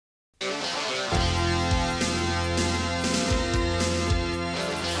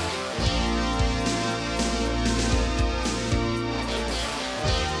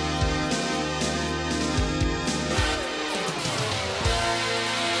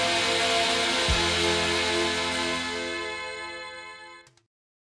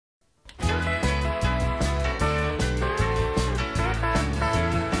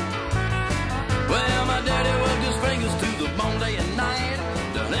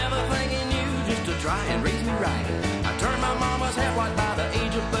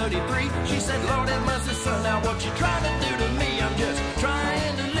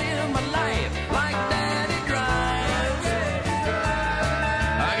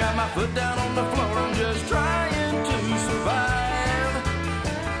my foot down on the floor, I'm just trying to survive.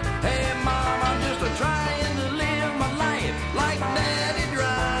 Hey, Mom, I'm just trying to live my life like Daddy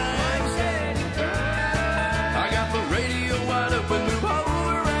drives. I got the radio wide open, move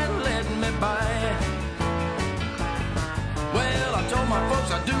over and let me by. Well, I told my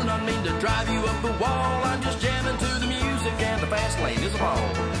folks I do not mean to drive you up the wall. I'm just jamming to the music and the fast lane is a ball.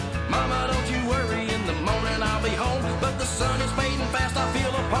 Mama, don't you worry, in the morning I'll be home. But the sun is fading fast, I feel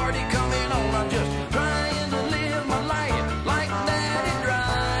a party coming on. I'm just trying to live my life like Daddy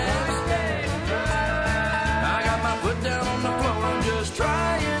drives. I got my foot down on the floor, I'm just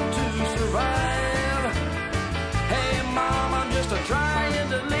trying to survive. Hey, Mom, I'm just trying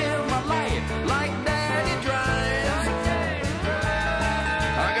to live my life like Daddy drives.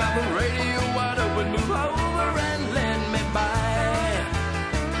 I got the radio wide open, move over and let me by.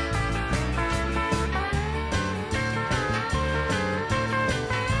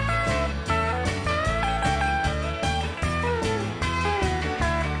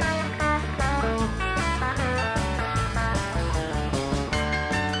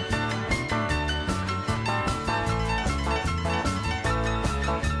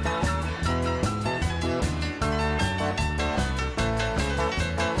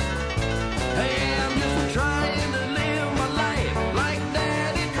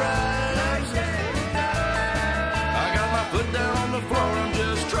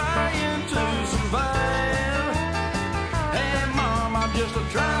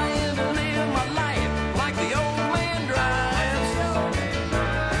 Trying to live my life like the old man drives.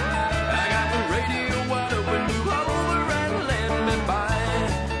 I got the radio wide open, move over and let me by.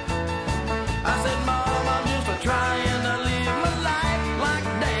 I said, Mom, I'm just trying to live my life like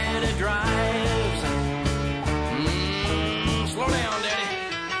Daddy drives. Slow down, Daddy.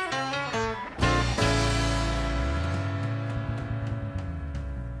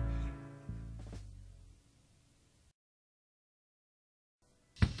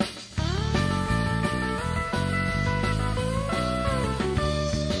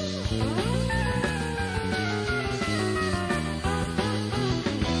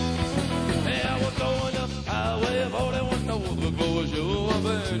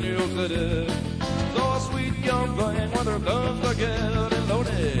 So a sweet young thing with her guns together and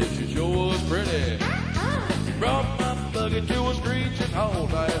loaded, she sure was pretty. Brought my buggy to a screeching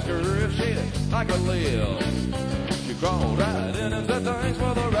halt. I asked her if she'd like a lift. She crawled right in and said thanks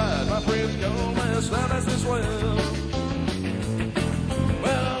for the ride. My friends called me Sally Swift.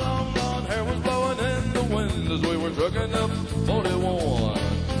 Well, her long blonde hair was blowing in the wind as we were trucking up 41.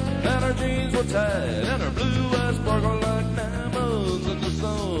 And her jeans were tight and her blue eyes sparkled like diamonds in the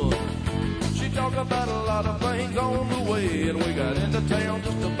sun. She talked about a lot of things on the way, and we got into town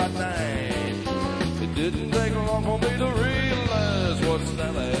just about 9. It didn't take long for me to realize what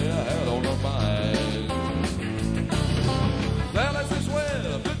Sally had on her mind. Sally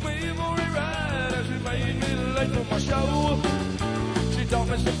Swift took me for a ride and she made me late for my show. She taught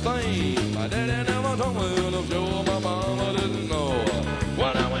me some things my daddy never told me, and I'm sure my mama didn't know.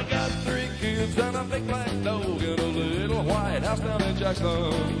 Well, now we got 3 kids and a big black dog in a little white house down in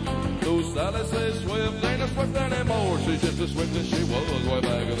Jackson. Though Sally says Swift ain't a Swift anymore, she's just as swift as she was way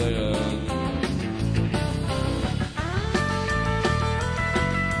back then.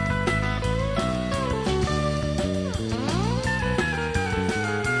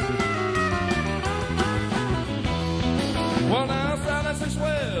 Well, now Sally says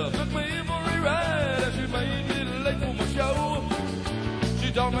Swift took me for a ride and she made me late for my show. She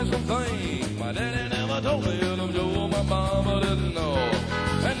taught me some things my daddy never told me, and I'm sure my mama didn't know.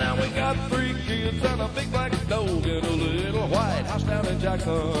 And now we got 3 kids and a big black dog in a little white house down in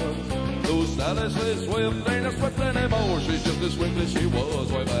Jackson. Though Sally says Swift ain't a Swift anymore, she's just as swift as she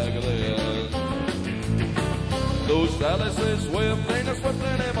was way back then. Though Sally says Swift ain't a Swift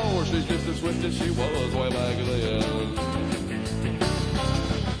anymore, she's just as swift as she was way back then.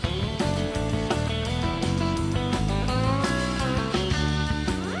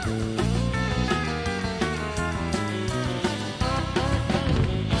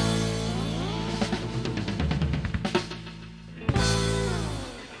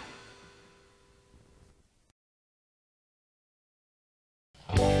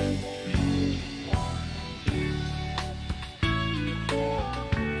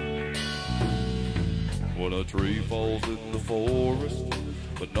 When a tree falls in the forest,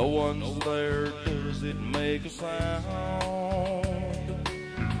 but no one's there, does it make a sound?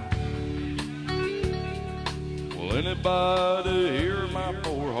 Will anybody hear my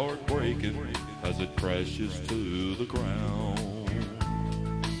poor heart breaking as it crashes to the ground?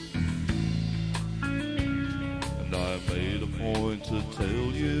 And I'm made a point to tell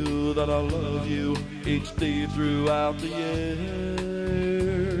you that I love you each day throughout the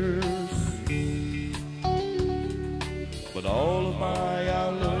years. But all of my I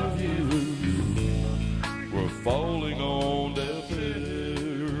love yous were falling on deaf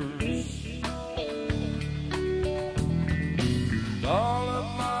ears. All of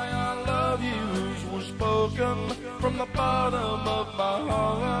my I love yous were spoken from the bottom of my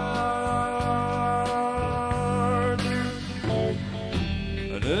heart.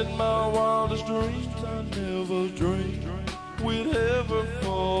 And in my wildest dreams I never dreamed we'd ever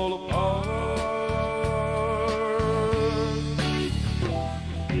fall apart.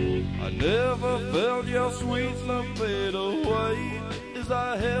 I never felt your sweet love fade away as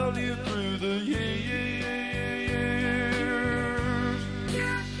I held you through the years.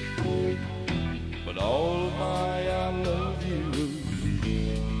 But all of my I love yous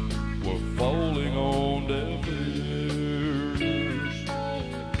were falling on deaf ears.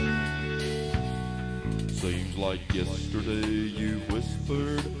 Seems like yesterday you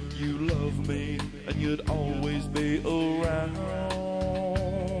whispered you love me and you'd always be around.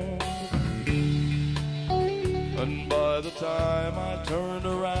 And by the time I turned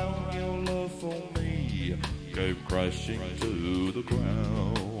around, your love for me came crashing to the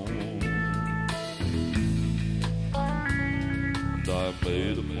ground. And I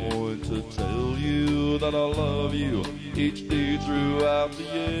made a point to tell you that I love you each day throughout the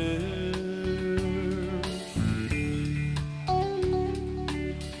years.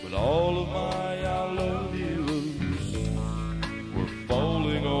 But all of my I love yous were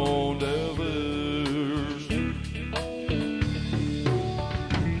falling on deaf ears.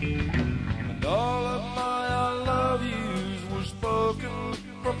 And all of my I love yous were spoken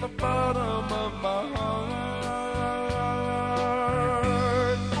from the bottom of my heart.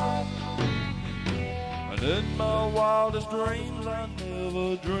 And in my wildest dreams I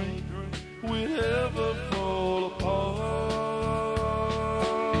never dreamed we'd ever